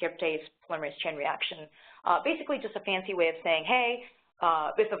transcriptase polymerase chain reaction. Basically just a fancy way of saying, hey,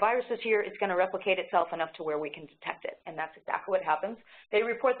 if the virus is here, it's going to replicate itself enough to where we can detect it, and that's exactly what happens. They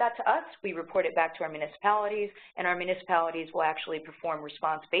report that to us, we report it back to our municipalities, and our municipalities will actually perform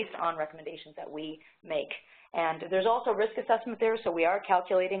response based on recommendations that we make. And there's also risk assessment there, so we are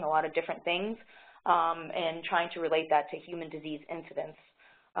calculating a lot of different things and trying to relate that to human disease incidence.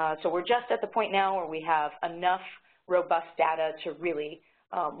 So we're just at the point now where we have enough robust data to really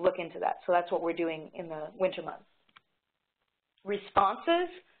look into that. So that's what we're doing in the winter months. Responses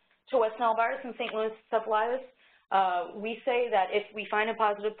to West Nile virus and St. Louis encephalitis, we say that if we find a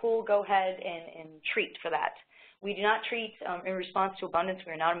positive pool, go ahead and treat for that. We do not treat in response to abundance.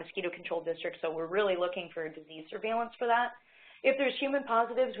 We are not a mosquito control district, so we're really looking for disease surveillance for that. If there's human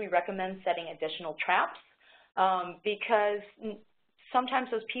positives, we recommend setting additional traps because sometimes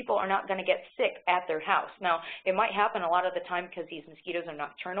those people are not going to get sick at their house. Now, it might happen a lot of the time because these mosquitoes are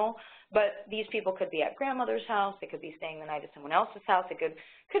nocturnal, but these people could be at grandmother's house, they could be staying the night at someone else's house, they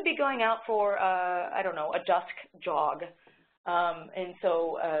could be going out for, I don't know, a dusk jog. And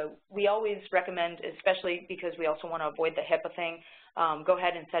so we always recommend, especially because we also want to avoid the HIPAA thing, go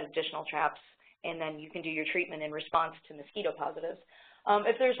ahead and set additional traps, and then you can do your treatment in response to mosquito positives.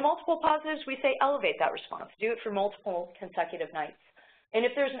 If there's multiple positives, we say elevate that response. Do it for multiple consecutive nights. And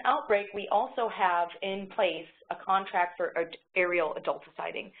if there's an outbreak, we also have in place a contract for aerial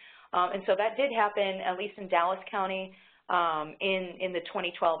adulticiding. And so that did happen, at least in Dallas County, in the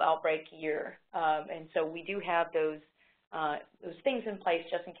 2012 outbreak year. And so we do have those things in place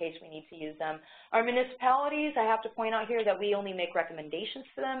just in case we need to use them. Our municipalities, I have to point out here that we only make recommendations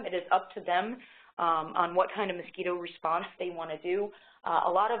to them. It is up to them on what kind of mosquito response they want to do.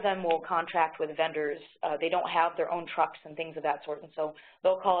 A lot of them will contract with vendors. They don't have their own trucks and things of that sort, and so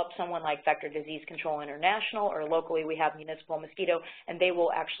they'll call up someone like Vector Disease Control International, or locally we have Municipal Mosquito, and they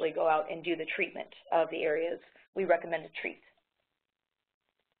will actually go out and do the treatment of the areas we recommend to treat.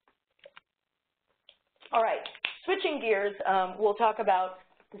 All right, switching gears, we'll talk about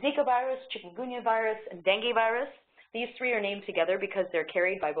the Zika virus, chikungunya virus, and dengue virus. These three are named together because they're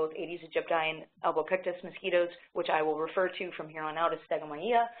carried by both Aedes aegypti and albopictus mosquitoes, which I will refer to from here on out as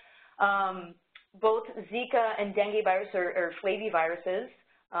Stegomyia. Both Zika and dengue virus are flaviviruses,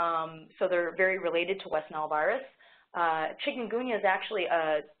 so they're very related to West Nile virus. Chikungunya is actually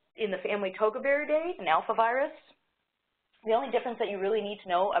in the family Togaviridae, an alpha virus. The only difference that you really need to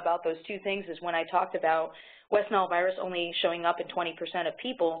know about those two things is when I talked about West Nile virus only showing up in 20% of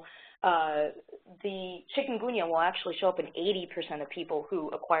people, the chikungunya will actually show up in 80% of people who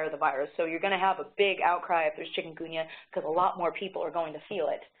acquire the virus. So you're going to have a big outcry if there's chikungunya because a lot more people are going to feel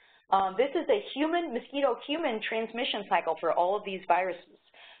it. This is a mosquito-human transmission cycle for all of these viruses.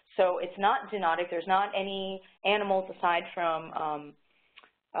 So it's not zoonotic. There's not any animals aside from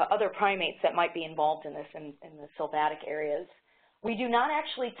other primates that might be involved in this in the sylvatic areas. We do not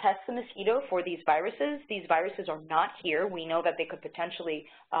actually test the mosquito for these viruses. These viruses are not here. We know that they could potentially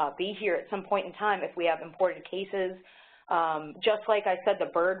be here at some point in time if we have imported cases. Just like I said,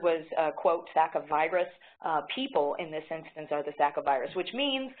 the bird was, quote, saccovirus. People in this instance are the saccovirus, which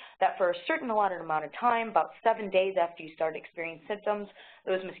means that for a certain allotted amount of time, about 7 days after you start experiencing symptoms,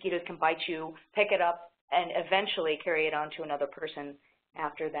 those mosquitoes can bite you, pick it up, and eventually carry it on to another person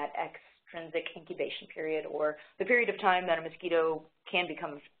after that extrinsic incubation period, or the period of time that a mosquito can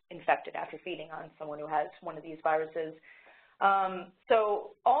become infected after feeding on someone who has one of these viruses.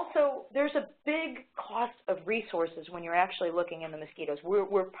 So also, there's a big cost of resources when you're actually looking in the mosquitoes.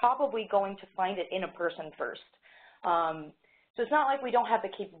 We're probably going to find it in a person first. So it's not like we don't have the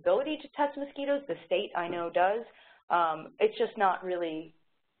capability to test mosquitoes. The state, I know, does. It's just not really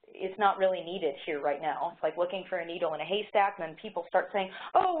needed here right now. It's like looking for a needle in a haystack, and then people start saying,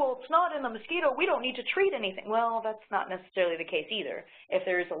 oh, well, it's not in the mosquito, we don't need to treat anything. Well, that's not necessarily the case either. If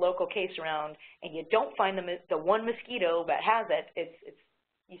there is a local case around and you don't find the one mosquito that has it,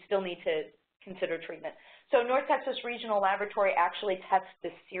 you still need to consider treatment. So North Texas Regional Laboratory actually tests the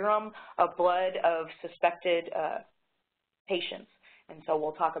serum of blood of suspected patients, and so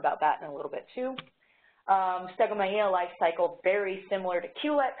we'll talk about that in a little bit too. Stegomyia life cycle, very similar to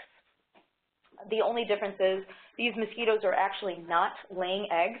Culex. The only difference is these mosquitoes are actually not laying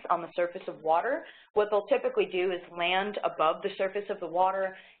eggs on the surface of water. What they'll typically do is land above the surface of the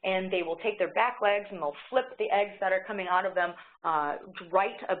water, and they will take their back legs and they'll flip the eggs that are coming out of them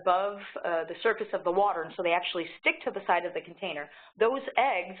right above the surface of the water, and so they actually stick to the side of the container. Those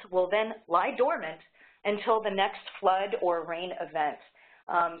eggs will then lie dormant until the next flood or rain event.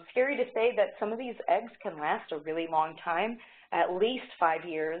 Scary to say that some of these eggs can last a really long time, at least 5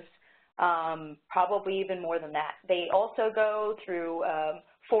 years, probably even more than that. They also go through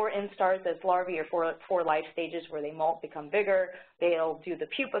 4 instars as larvae, or four life stages where they molt, become bigger. They'll do the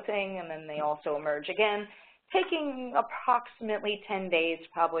pupa thing, and then they also emerge again, taking approximately 10 days,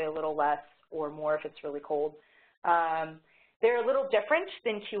 probably a little less or more if it's really cold. They're a little different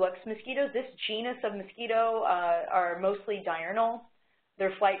than Culex mosquitoes. This genus of mosquito are mostly diurnal.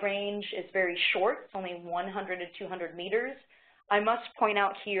 Their flight range is very short. It's only 100 to 200 meters. I must point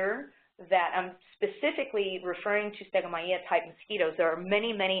out here that I'm specifically referring to Stegomyia type mosquitoes. There are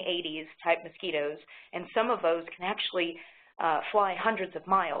many, many Aedes type mosquitoes, and some of those can actually fly hundreds of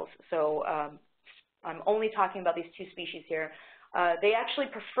miles. So I'm only talking about these 2 species here. They actually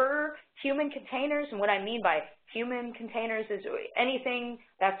prefer human containers, and what I mean by human containers is anything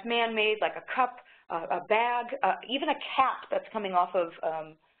that's man-made, like a cup, a bag, even a cap that's coming off of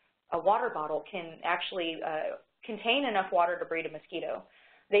a water bottle can actually contain enough water to breed a mosquito.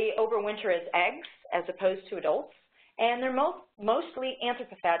 They overwinter as eggs as opposed to adults, and they're mostly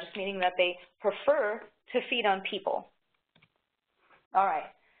anthropophagous, meaning that they prefer to feed on people. All right.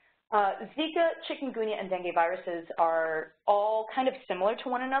 Zika, chikungunya, and dengue viruses are all kind of similar to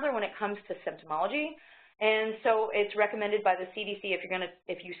one another when it comes to symptomology, and so it's recommended by the CDC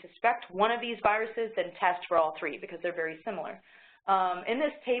if you suspect one of these viruses, then test for all 3 because they're very similar. In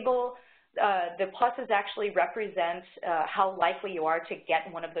this table, the pluses actually represent how likely you are to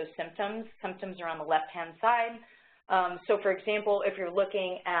get one of those symptoms. Symptoms are on the left-hand side. So, for example, if you're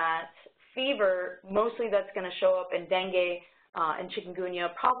looking at fever, mostly that's going to show up in dengue and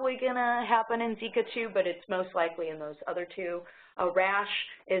chikungunya, probably going to happen in Zika too, but it's most likely in those other 2. A rash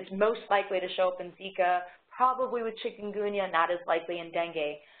is most likely to show up in Zika, probably with chikungunya, not as likely in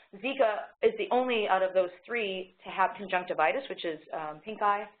dengue. Zika is the only out of those 3 to have conjunctivitis, which is pink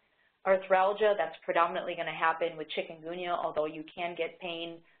eye. Arthralgia, that's predominantly going to happen with chikungunya, although you can get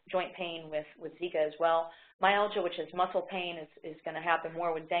pain, joint pain with Zika as well. Myalgia, which is muscle pain, is going to happen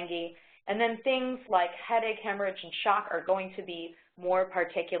more with dengue. And then things like headache, hemorrhage, and shock are going to be more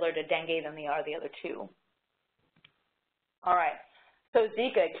particular to dengue than they are the other 2. All right, so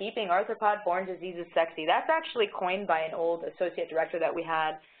Zika, keeping arthropod-borne diseases sexy. That's actually coined by an old associate director that we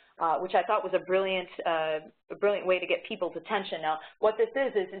had, which I thought was a brilliant way to get people's attention. Now, what this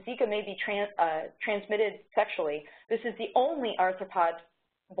is Zika may be transmitted sexually. This is the only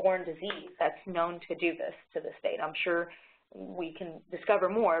arthropod-borne disease that's known to do this to this date. I'm sure we can discover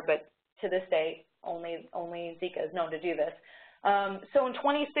more, but to this day, only Zika is known to do this. So in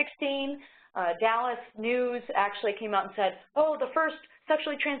 2016, Dallas News actually came out and said, oh, the first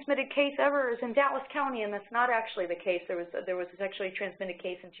sexually transmitted case ever is in Dallas County, and that's not actually the case. There was a sexually transmitted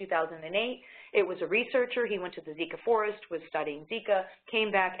case in 2008. It was a researcher. He went to the Zika forest, was studying Zika,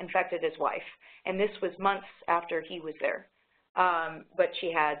 came back, infected his wife, and this was months after he was there. But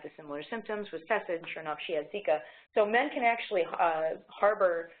she had the similar symptoms, was tested, and sure enough, she had Zika. So men can actually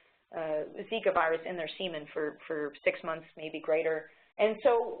harbor Zika virus in their semen for 6 months, maybe greater. And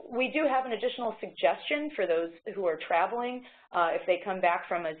so we do have an additional suggestion for those who are traveling. If they come back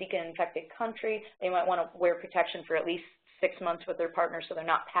from a Zika-infected country, they might want to wear protection for at least 6 months with their partner so they're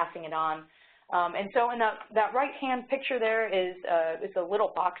not passing it on. And so in that right-hand picture there is a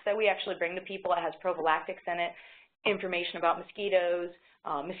little box that we actually bring to people. It has prophylactics in it, information about mosquitoes,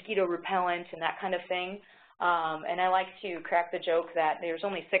 mosquito repellent, and that kind of thing. And I like to crack the joke that there's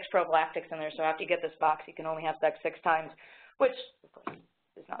only 6 prophylactics in there, so after you get this box, you can only have sex 6 times, which, of course,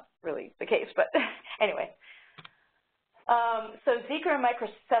 is not really the case, but anyway. So Zika and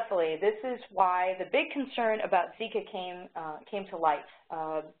microcephaly, this is why the big concern about Zika came to light.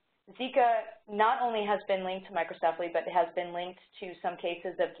 Zika not only has been linked to microcephaly, but it has been linked to some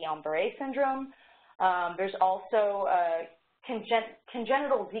cases of Guillain-Barré syndrome. There's also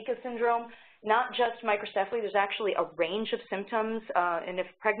congenital Zika syndrome, not just microcephaly. There's actually a range of symptoms, and if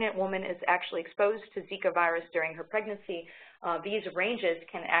a pregnant woman is actually exposed to Zika virus during her pregnancy, these ranges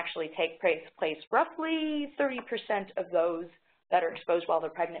can actually take place. Roughly 30% of those that are exposed while they're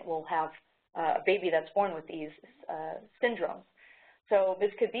pregnant will have a baby that's born with these syndromes. So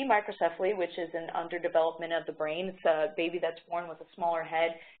this could be microcephaly, which is an underdevelopment of the brain. It's a baby that's born with a smaller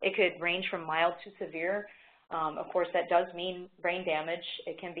head. It could range from mild to severe. Of course, that does mean brain damage.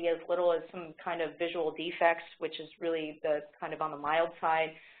 It can be as little as some kind of visual defects, which is really the kind of on the mild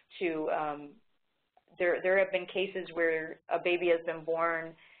side, to there have been cases where a baby has been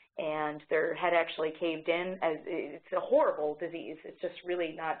born and their head actually caved in. It's a horrible disease. It's just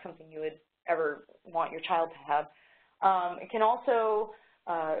really not something you would ever want your child to have. It can also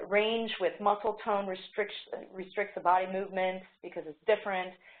Range with muscle tone restricts the body movements because it's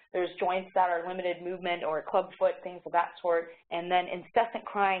different. There's joints that are limited movement or clubfoot, things of that sort. And then incessant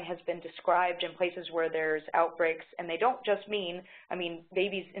crying has been described in places where there's outbreaks. And they don't just mean,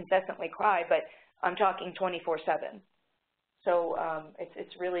 babies incessantly cry, but I'm talking 24/7. So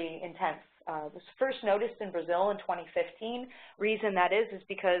it's really intense. It was first noticed in Brazil in 2015. Reason that is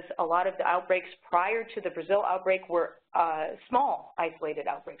because a lot of the outbreaks prior to the Brazil outbreak were small, isolated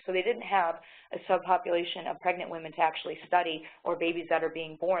outbreaks. So they didn't have a subpopulation of pregnant women to actually study or babies that are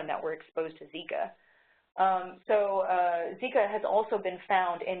being born that were exposed to Zika. Zika has also been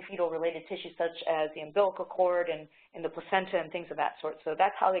found in fetal-related tissues such as the umbilical cord and the placenta and things of that sort. So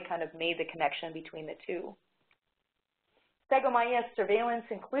that's how they kind of made the connection between the two. Stegomyia surveillance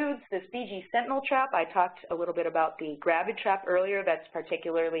includes this BG sentinel trap. I talked a little bit about the gravid trap earlier that's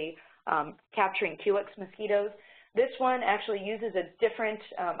particularly capturing Culex mosquitoes. This one actually uses a different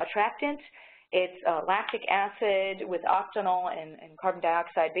attractant. It's lactic acid with octanol and carbon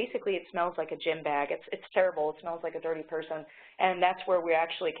dioxide. Basically, it smells like a gym bag. It's terrible. It smells like a dirty person. And that's where we're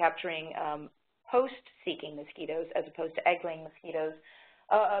actually capturing host-seeking mosquitoes as opposed to egg-laying mosquitoes.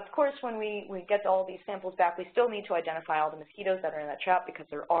 Of course, when we get all these samples back, we still need to identify all the mosquitoes that are in that trap because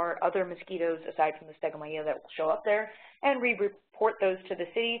there are other mosquitoes aside from the Stegomyia that will show up there, and we report those to the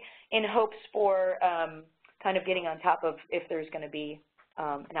city in hopes for kind of getting on top of if there's going to be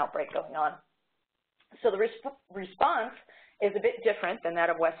an outbreak going on. So the response is a bit different than that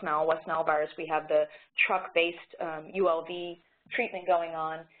of West Nile. West Nile virus, we have the truck-based ULV treatment going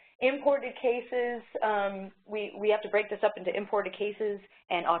on. Imported cases, we have to break this up into imported cases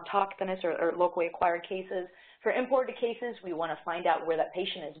and autochthonous or locally acquired cases. For imported cases, we want to find out where that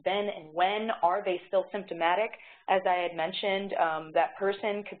patient has been and when. Are they still symptomatic? As I had mentioned, that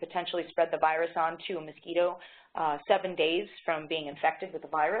person could potentially spread the virus onto a mosquito 7 days from being infected with the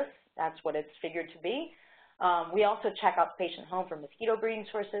virus. That's what it's figured to be. We also check out the patient home for mosquito breeding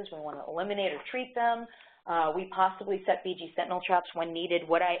sources. We want to eliminate or treat them. We possibly set BG sentinel traps when needed.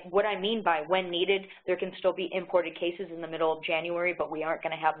 What I mean by when needed, there can still be imported cases in the middle of January, but we aren't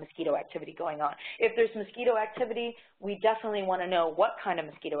going to have mosquito activity going on. If there's mosquito activity, we definitely want to know what kind of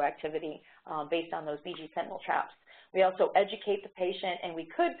mosquito activity based on those BG sentinel traps. We also educate the patient, and we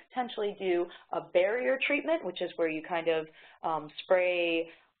could potentially do a barrier treatment, which is where you kind of spray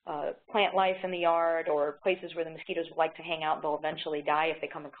plant life in the yard or places where the mosquitoes would like to hang out. They'll eventually die if they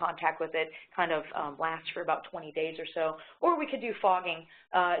come in contact with it, kind of lasts for about 20 days or so. Or we could do fogging.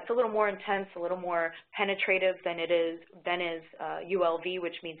 It's a little more intense, a little more penetrative than is ULV,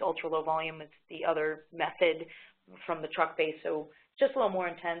 which means ultra low volume. It's the other method from the truck base, so just a little more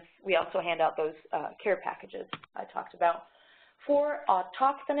intense. We also hand out those care packages I talked about. For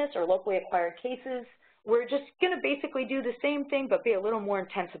autochthonous or locally acquired cases, we're just going to basically do the same thing but be a little more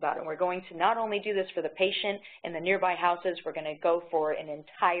intense about it. We're going to not only do this for the patient and the nearby houses, we're going to go for an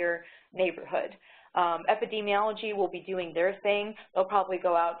entire neighborhood. Epidemiology will be doing their thing. They'll probably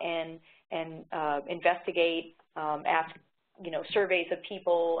go out and investigate, ask surveys of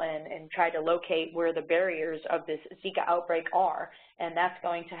people and try to locate where the barriers of this Zika outbreak are, and that's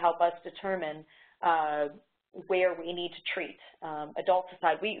going to help us determine where we need to treat. Adult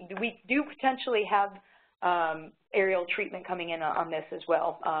aside, we do potentially have aerial treatment coming in on this as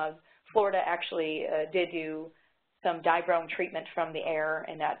well. Florida actually did do some dibrome treatment from the air,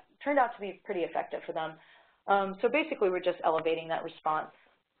 and that turned out to be pretty effective for them. So basically, we're just elevating that response.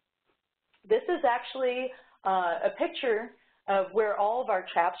 This is actually a picture of where all of our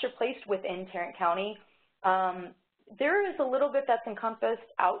traps are placed within Tarrant County. There is a little bit that's encompassed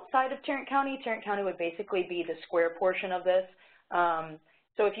outside of Tarrant County. Tarrant County would basically be the square portion of this.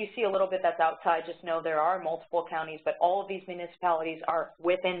 So if you see a little bit that's outside, just know there are multiple counties, but all of these municipalities are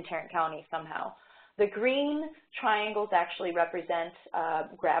within Tarrant County somehow. The green triangles actually represent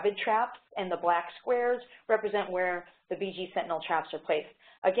gravid traps, and the black squares represent where the BG sentinel traps are placed.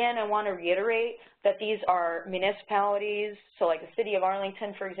 Again, I want to reiterate that these are municipalities, so like the city of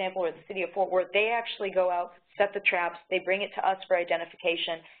Arlington, for example, or the city of Fort Worth, they actually go out, set the traps, they bring it to us for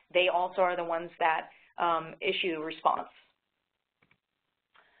identification. They also are the ones that issue the response.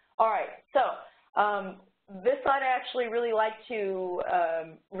 All right, so this slide I actually really like to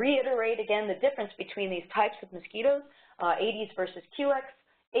reiterate again the difference between these types of mosquitoes, Aedes versus Culex.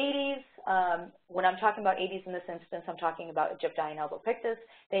 Aedes, when I'm talking about Aedes in this instance, I'm talking about Egypti and albopictus.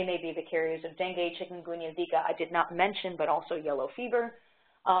 They may be the carriers of dengue, chikungunya, Zika, I did not mention, but also yellow fever.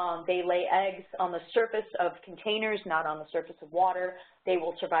 They lay eggs on the surface of containers, not on the surface of water. They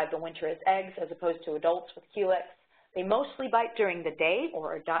will survive the winter as eggs as opposed to adults with Culex. They mostly bite during the day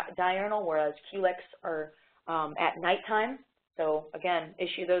or are diurnal, whereas Culex are at nighttime. So again,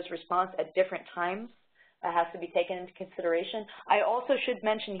 issue those response at different times. That has to be taken into consideration. I also should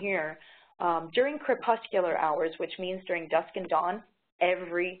mention here, during crepuscular hours, which means during dusk and dawn,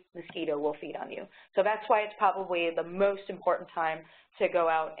 every mosquito will feed on you. So that's why it's probably the most important time to go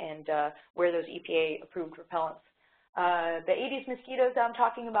out and wear those EPA-approved repellents. The Aedes mosquitoes that I'm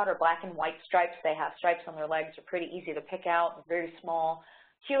talking about are black and white stripes. They have stripes on their legs. They're pretty easy to pick out, very small.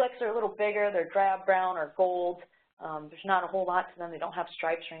 Culex are a little bigger. They're drab brown or gold. There's not a whole lot to them. They don't have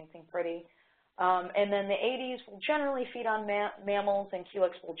stripes or anything pretty. And then the Aedes will generally feed on mammals, and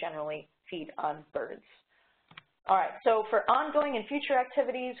Culex will generally feed on birds. All right, so for ongoing and future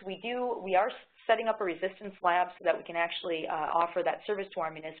activities, we are setting up a resistance lab so that we can actually offer that service to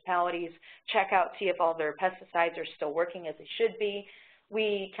our municipalities, check out, see if all their pesticides are still working as they should be.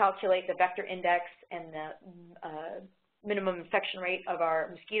 We calculate the vector index and the minimum infection rate of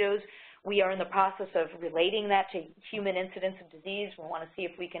our mosquitoes. We are in the process of relating that to human incidence of disease. We want to see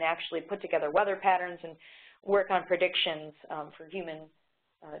if we can actually put together weather patterns and work on predictions for human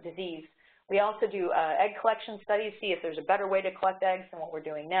disease. We also do egg collection studies, see if there's a better way to collect eggs than what we're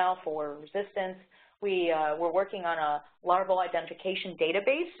doing now for resistance. We're working on a larval identification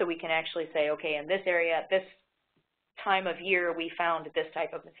database, so we can actually say, okay, in this area at this time of year, we found this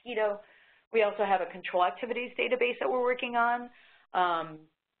type of mosquito. We also have a control activities database that we're working on.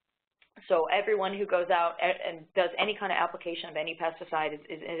 So everyone who goes out and does any kind of application of any pesticide is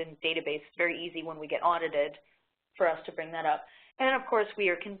in a database. It's very easy when we get audited for us to bring that up. And of course, we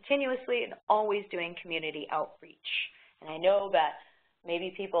are continuously and always doing community outreach. And I know that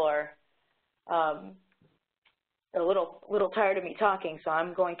maybe people are a little tired of me talking, so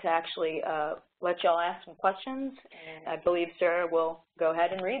I'm going to actually let y'all ask some questions, and I believe Sarah will go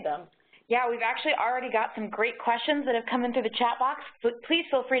ahead and read them. Yeah, we've actually already got some great questions that have come in through the chat box. Please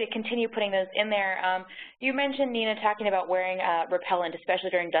feel free to continue putting those in there. You mentioned, Nina, talking about wearing repellent, especially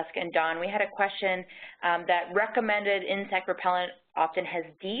during dusk and dawn. We had a question that recommended insect repellent often has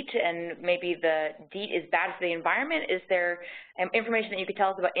DEET, and maybe the DEET is bad for the environment. Is there information that you could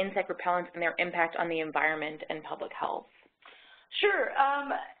tell us about insect repellents and their impact on the environment and public health? Sure.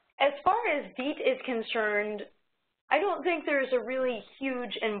 As far as DEET is concerned, I don't think there's a really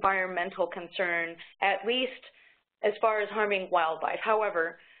huge environmental concern, at least as far as harming wildlife.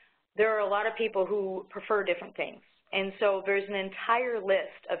 However, there are a lot of people who prefer different things. And so there's an entire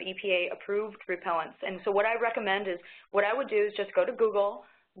list of EPA-approved repellents. And so what I recommend is, what I would do is just go to Google,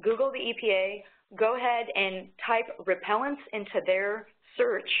 Google the EPA, go ahead and type repellents into their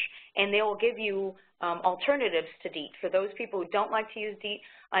search, and they will give you alternatives to DEET. For those people who don't like to use DEET,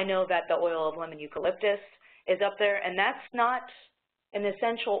 I know that the oil of lemon eucalyptus is up there, and that's not an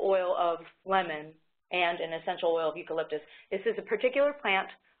essential oil of lemon and an essential oil of eucalyptus. This is a particular plant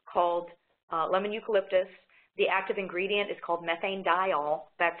called lemon eucalyptus. The active ingredient is called methanediol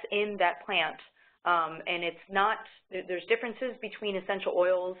that's in that plant, and it's not, there's differences between essential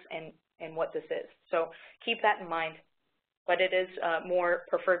oils and what this is. So keep that in mind, but it is more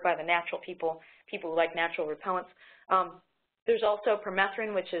preferred by the natural people who like natural repellents. There's also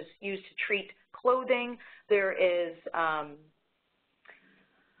permethrin, which is used to treat clothing. There is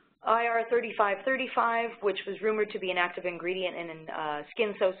IR3535, which was rumored to be an active ingredient in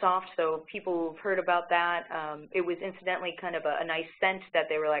Skin So Soft, so people who've heard about that, it was incidentally kind of a nice scent that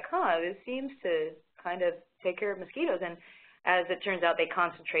they were like, huh, this seems to kind of take care of mosquitoes, and as it turns out, they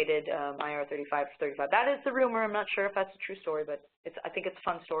concentrated IR3535. That is the rumor. I'm not sure if that's a true story, but I think it's a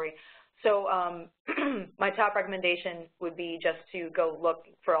fun story. So my top recommendation would be just to go look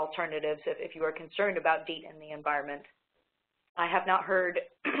for alternatives if you are concerned about DEET in the environment. I have not heard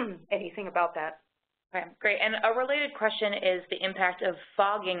anything about that. Okay, great. And a related question is the impact of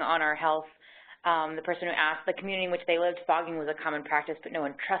fogging on our health. The person who asked, the community in which they lived, fogging was a common practice, but no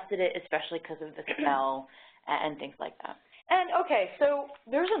one trusted it, especially because of the smell and things like that. And okay, so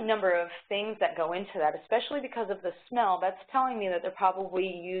there's a number of things that go into that, especially because of the smell. That's telling me that they're probably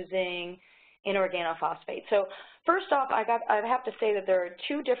using inorganophosphate. So first off, I have to say that there are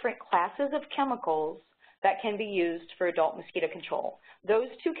two different classes of chemicals that can be used for adult mosquito control. Those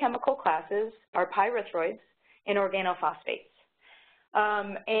two chemical classes are pyrethroids and organophosphates.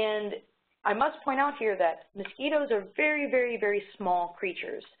 And I must point out here that mosquitoes are very, very, very small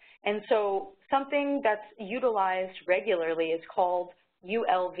creatures. And so something that's utilized regularly is called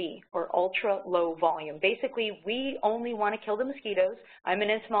ULV, or ultra low volume. Basically, we only want to kill the mosquitoes. I'm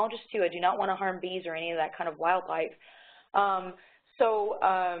an entomologist too. I do not want to harm bees or any of that kind of wildlife.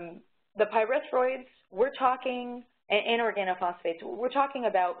 The pyrethroids, we're talking, and organophosphates, we're talking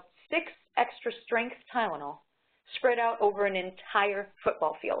about 6 extra strength Tylenol spread out over an entire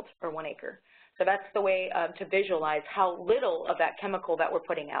football field or 1 acre. So that's the way to visualize how little of that chemical that we're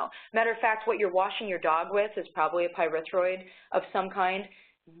putting out. Matter of fact, what you're washing your dog with is probably a pyrethroid of some kind,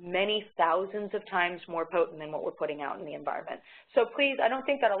 many thousands of times more potent than what we're putting out in the environment. So please, I don't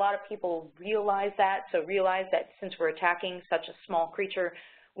think that a lot of people realize that, so realize that since we're attacking such a small creature,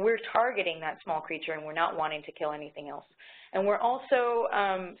 we're targeting that small creature and we're not wanting to kill anything else. And we're also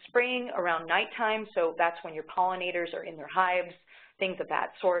spraying around nighttime, so that's when your pollinators are in their hives, things of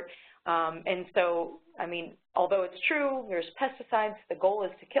that sort. And so, I mean, although it's true, there's pesticides, the goal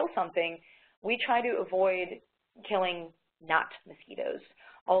is to kill something, we try to avoid killing not mosquitoes.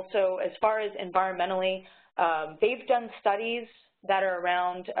 Also, as far as environmentally, they've done studies that are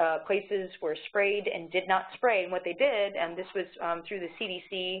around places where sprayed and did not spray. And what they did, and this was through the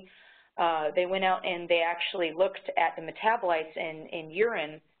CDC, they went out and they actually looked at the metabolites in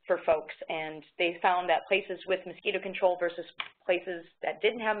urine for folks, and they found that places with mosquito control versus places that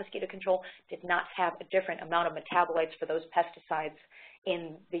didn't have mosquito control did not have a different amount of metabolites for those pesticides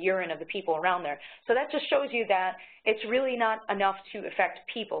in the urine of the people around there. So that just shows you that it's really not enough to affect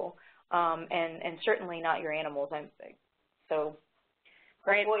people, and certainly not your animals. So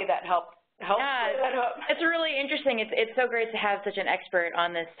great. Hopefully that helped. It's really interesting. It's so great to have such an expert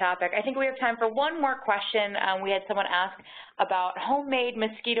on this topic. I think we have time for one more question. We had someone ask about homemade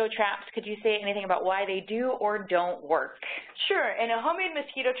mosquito traps. Could you say anything about why they do or don't work? Sure. And a homemade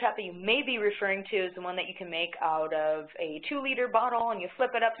mosquito trap that you may be referring to is the one that you can make out of a 2-liter bottle, and you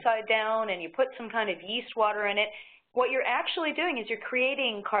flip it upside down and you put some kind of yeast water in it. What you're actually doing is you're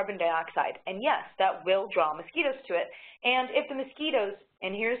creating carbon dioxide, and yes, that will draw mosquitoes to it. And if the mosquitoes,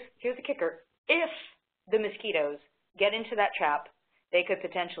 and here's the kicker, if the mosquitoes get into that trap, they could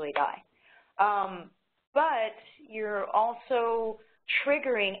potentially die. But you're also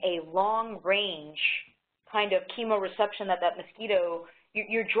triggering a long-range kind of chemoreception that mosquito,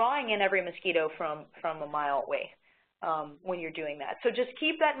 you're drawing in every mosquito from a mile away. When you're doing that. So just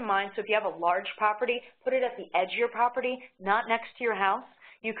keep that in mind. So if you have a large property, put it at the edge of your property, not next to your house.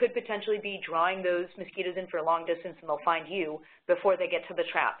 You could potentially be drawing those mosquitoes in for a long distance, and they'll find you before they get to the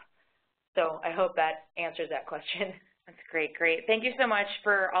trap. So I hope that answers that question. That's great, great. Thank you so much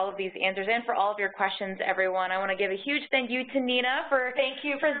for all of these answers and for all of your questions, everyone. I want to give a huge thank you to Nina for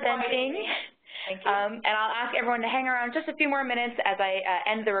presenting. Thank you. And I'll ask everyone to hang around just a few more minutes as I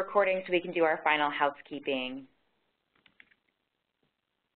end the recording so we can do our final housekeeping.